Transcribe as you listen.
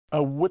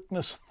A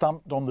witness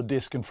thumped on the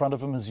desk in front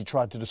of him as he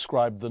tried to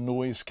describe the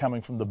noise coming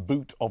from the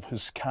boot of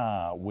his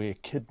car where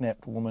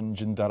kidnapped woman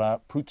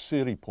Jindarat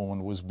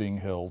Prutsiriporn was being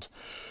held.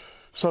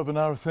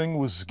 Sovanarith Ing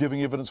was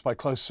giving evidence by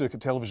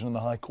closed-circuit television in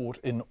the High Court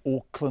in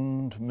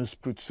Auckland. Ms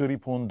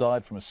Prutsiriporn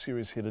died from a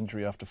serious head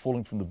injury after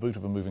falling from the boot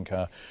of a moving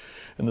car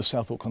in the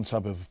South Auckland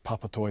suburb of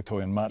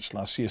Papatoetoe in March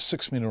last year.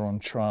 6 men are on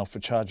trial for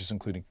charges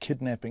including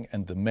kidnapping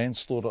and the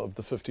manslaughter of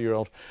the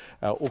 50-year-old.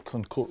 Our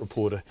Auckland Court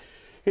reporter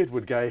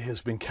Edward Gay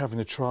has been covering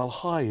the trial.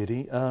 Hi,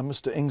 Eddie.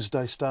 Mr Ing's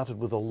day started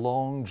with a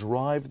long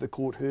drive, the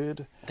court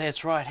heard.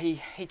 That's right.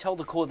 He told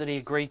the court that he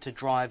agreed to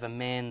drive a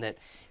man that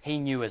he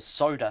knew as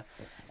Soda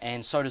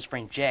and Soda's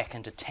friend Jack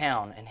into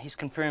town, and he's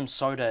confirmed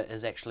Soda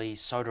is actually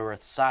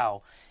Sovanarith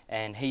Ing,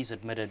 and he's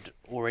admitted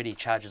already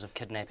charges of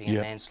kidnapping and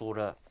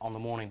manslaughter on the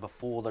morning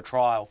before the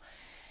trial.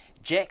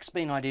 Jack's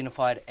been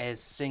identified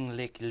as Sing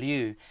Lek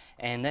Liu,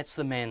 and that's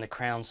the man the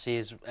Crown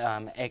says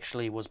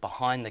actually was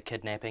behind the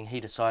kidnapping. He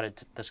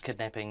decided this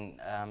kidnapping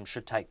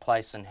should take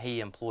place, and he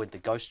employed the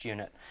ghost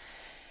unit.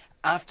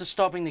 After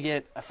stopping to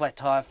get a flat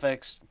tyre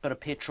fixed, bit of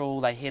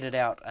petrol, they headed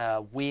out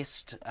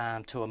west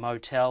to a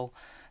motel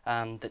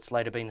that's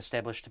later been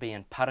established to be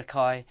in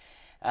Parakai.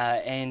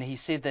 And he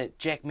said that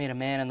Jack met a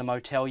man in the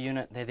motel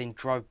unit. They then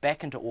drove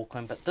back into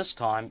Auckland, but this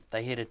time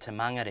they headed to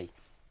Mangere.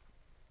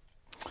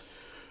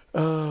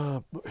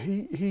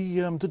 He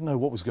didn't know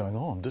what was going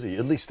on, did he?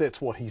 At least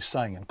that's what he's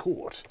saying in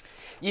court.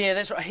 Yeah,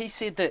 that's right. He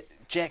said that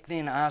Jack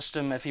then asked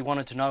him if he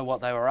wanted to know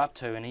what they were up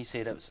to, and he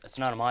said, it's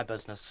none of my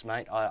business,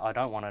 mate, I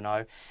don't want to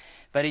know.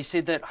 But he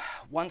said that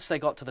once they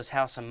got to this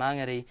house in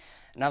Mangere,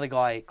 another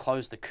guy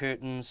closed the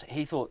curtains.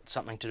 He thought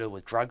something to do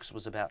with drugs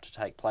was about to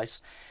take place.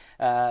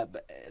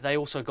 They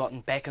also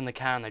got back in the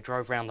car and they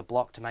drove around the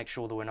block to make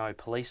sure there were no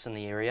police in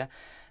the area.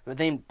 But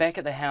then back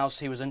at the house,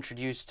 he was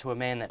introduced to a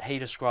man that he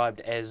described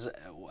as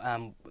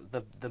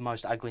the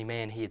most ugly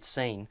man he had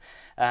seen.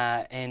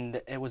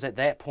 And it was at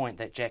that point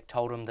that Jack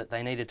told him that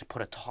they needed to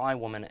put a Thai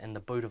woman in the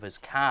boot of his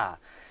car.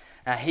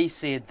 He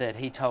said that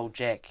he told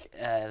Jack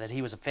that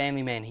he was a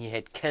family man, he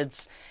had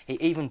kids. He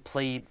even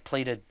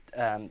pleaded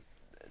to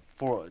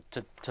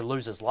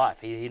lose his life.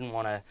 He didn't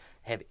want to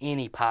have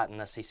any part in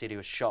this. He said he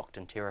was shocked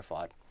and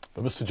terrified.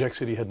 But Mr Jack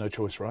said he had no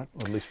choice, right?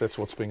 Or at least that's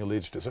what's being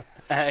alleged, is it?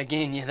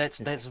 Again, yeah, that's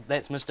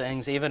Mr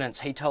Ing's evidence.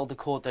 He told the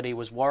court that he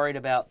was worried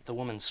about the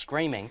woman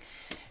screaming.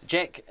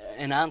 Jack,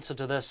 in answer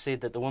to this,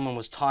 said that the woman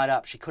was tied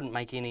up, she couldn't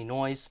make any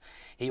noise.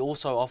 He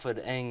also offered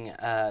Ing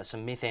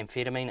some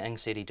methamphetamine. Ing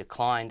said he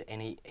declined,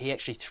 and he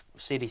actually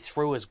said he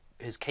threw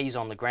his keys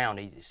on the ground.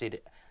 He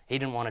said he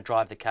didn't want to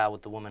drive the car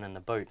with the woman in the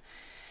boot.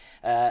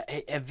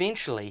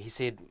 Eventually, he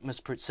said,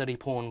 Ms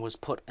Prutsiriporn was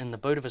put in the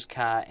boot of his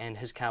car, and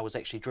his car was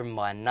actually driven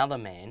by another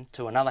man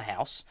to another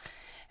house.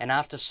 And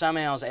after some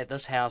hours at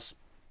this house,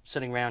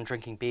 sitting around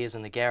drinking beers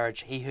in the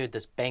garage, he heard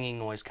this banging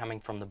noise coming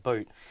from the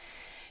boot.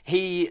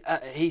 He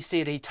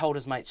said he told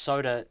his mate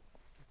Soda,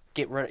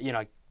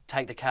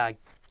 take the car,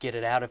 get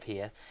it out of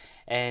here.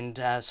 And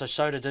so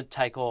Soda did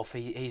take off.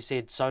 He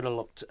said Soda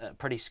looked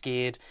pretty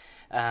scared.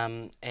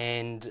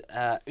 And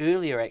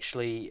earlier,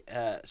 actually,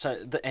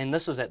 and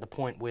this is at the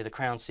point where the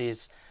Crown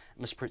says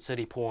Ms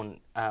Prutsiriporn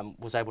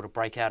was able to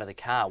break out of the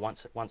car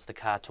once the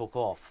car took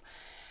off.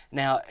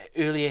 Now,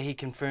 earlier he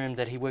confirmed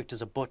that he worked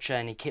as a butcher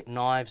and he kept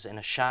knives and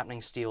a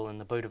sharpening steel in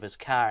the boot of his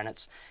car, and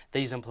it's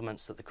these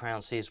implements that the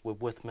Crown says were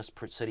with Ms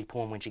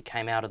Prutsiriporn when she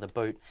came out of the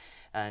boot.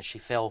 She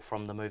fell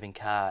from the moving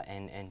car,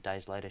 and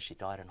days later she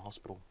died in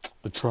hospital.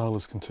 The trial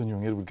is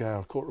continuing. Edward Gay,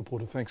 our court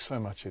reporter. Thanks so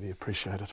much, Eddie. Appreciate it.